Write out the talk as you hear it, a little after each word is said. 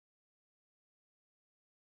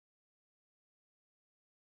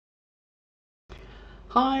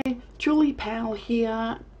Hi, Julie Powell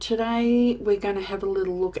here. Today we're going to have a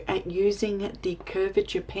little look at using the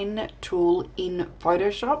Curvature Pen tool in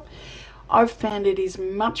Photoshop. I've found it is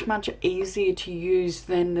much easier to use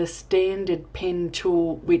than the standard pen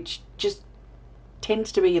tool, which just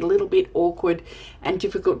tends to be a little bit awkward and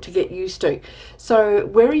difficult to get used to. So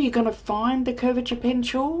where are you going to find the Curvature Pen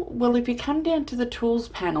tool? Well, if you come down to the Tools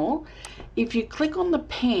panel, if you click on the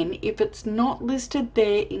pen, if it's not listed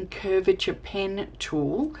there in Curvature Pen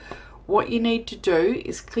tool, what you need to do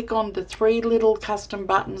is click on the three little custom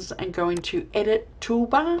buttons and go into Edit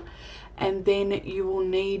Toolbar, and then you will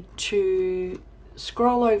need to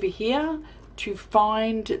scroll over here to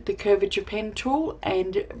find the Curvature Pen tool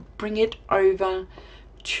and bring it over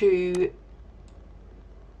to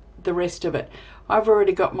the rest of it. I've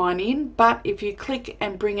already got mine in, but if you click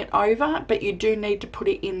and bring it over, but you do need to put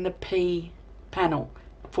it in the P panel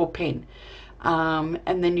for pen, and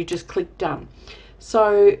then you just click done.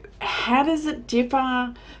 So how does it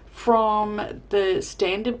differ from the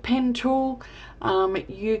standard pen tool?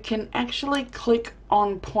 You can actually click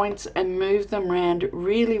on points and move them around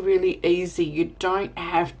really easy. You don't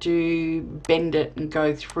have to bend it and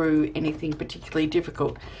go through anything particularly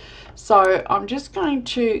difficult. So I'm just going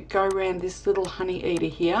to go around this little honey eater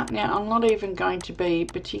here. Now I'm not even going to be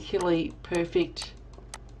particularly perfect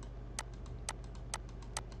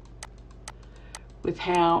with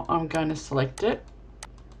how I'm going to select it.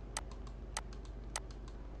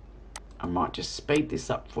 I might just speed this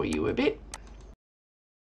up for you a bit.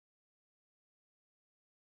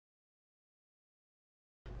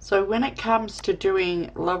 So when it comes to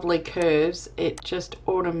doing lovely curves, it just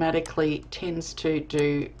automatically tends to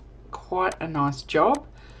do quite a nice job.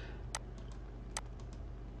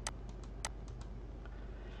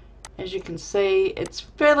 As you can see, it's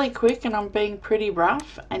fairly quick and I'm being pretty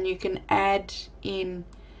rough, and you can add in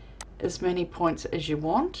as many points as you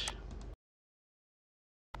want.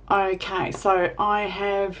 Okay, so I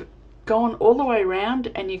have gone all the way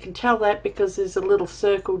around, and you can tell that because there's a little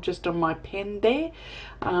circle just on my pen there.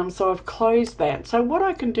 So I've closed that. So what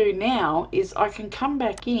I can do now is I can come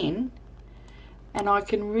back in and I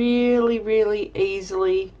can really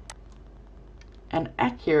easily and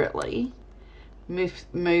accurately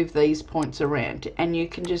move these points around, and you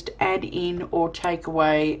can just add in or take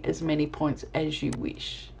away as many points as you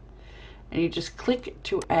wish, and you just click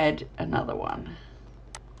to add another one.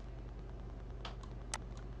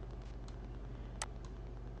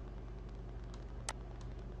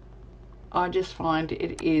 I just find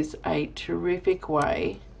it is a terrific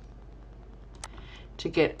way to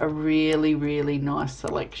get a really nice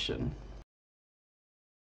selection.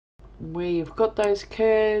 Where you've got those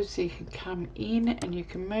curves, you can come in and you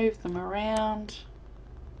can move them around.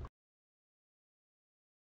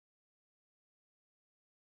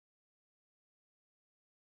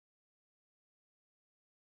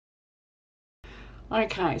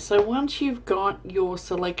 Okay, so once you've got your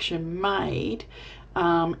selection made,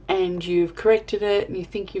 and you've corrected it and you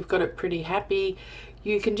think you've got it pretty happy,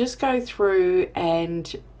 you can just go through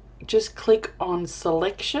and just click on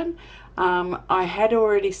selection. I had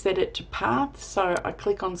already set it to path, so I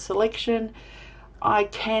click on selection. I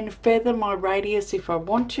can feather my radius if I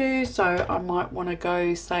want to, so I might want to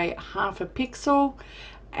go say 0.5 pixel,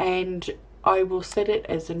 and I will set it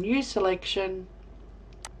as a new selection,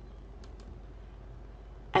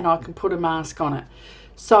 and I can put a mask on it.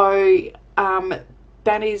 So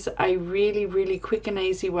that is a really quick and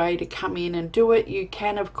easy way to come in and do it. You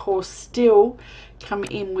can of course still come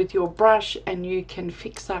in with your brush and you can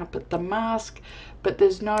fix up the mask, but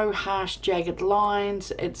there's no harsh jagged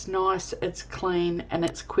lines. It's nice, it's clean, and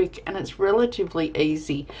it's quick, and it's relatively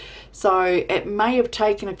easy. So it may have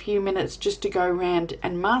taken a few minutes just to go around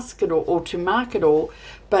and mask it all, or to mark it all,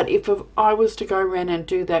 but if I was to go around and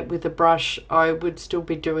do that with a brush, I would still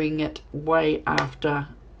be doing it way after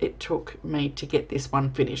it took me to get this one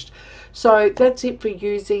finished. So that's it for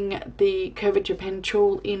using the Curvature Pen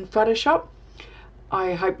tool in Photoshop.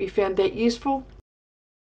 I hope you found that useful.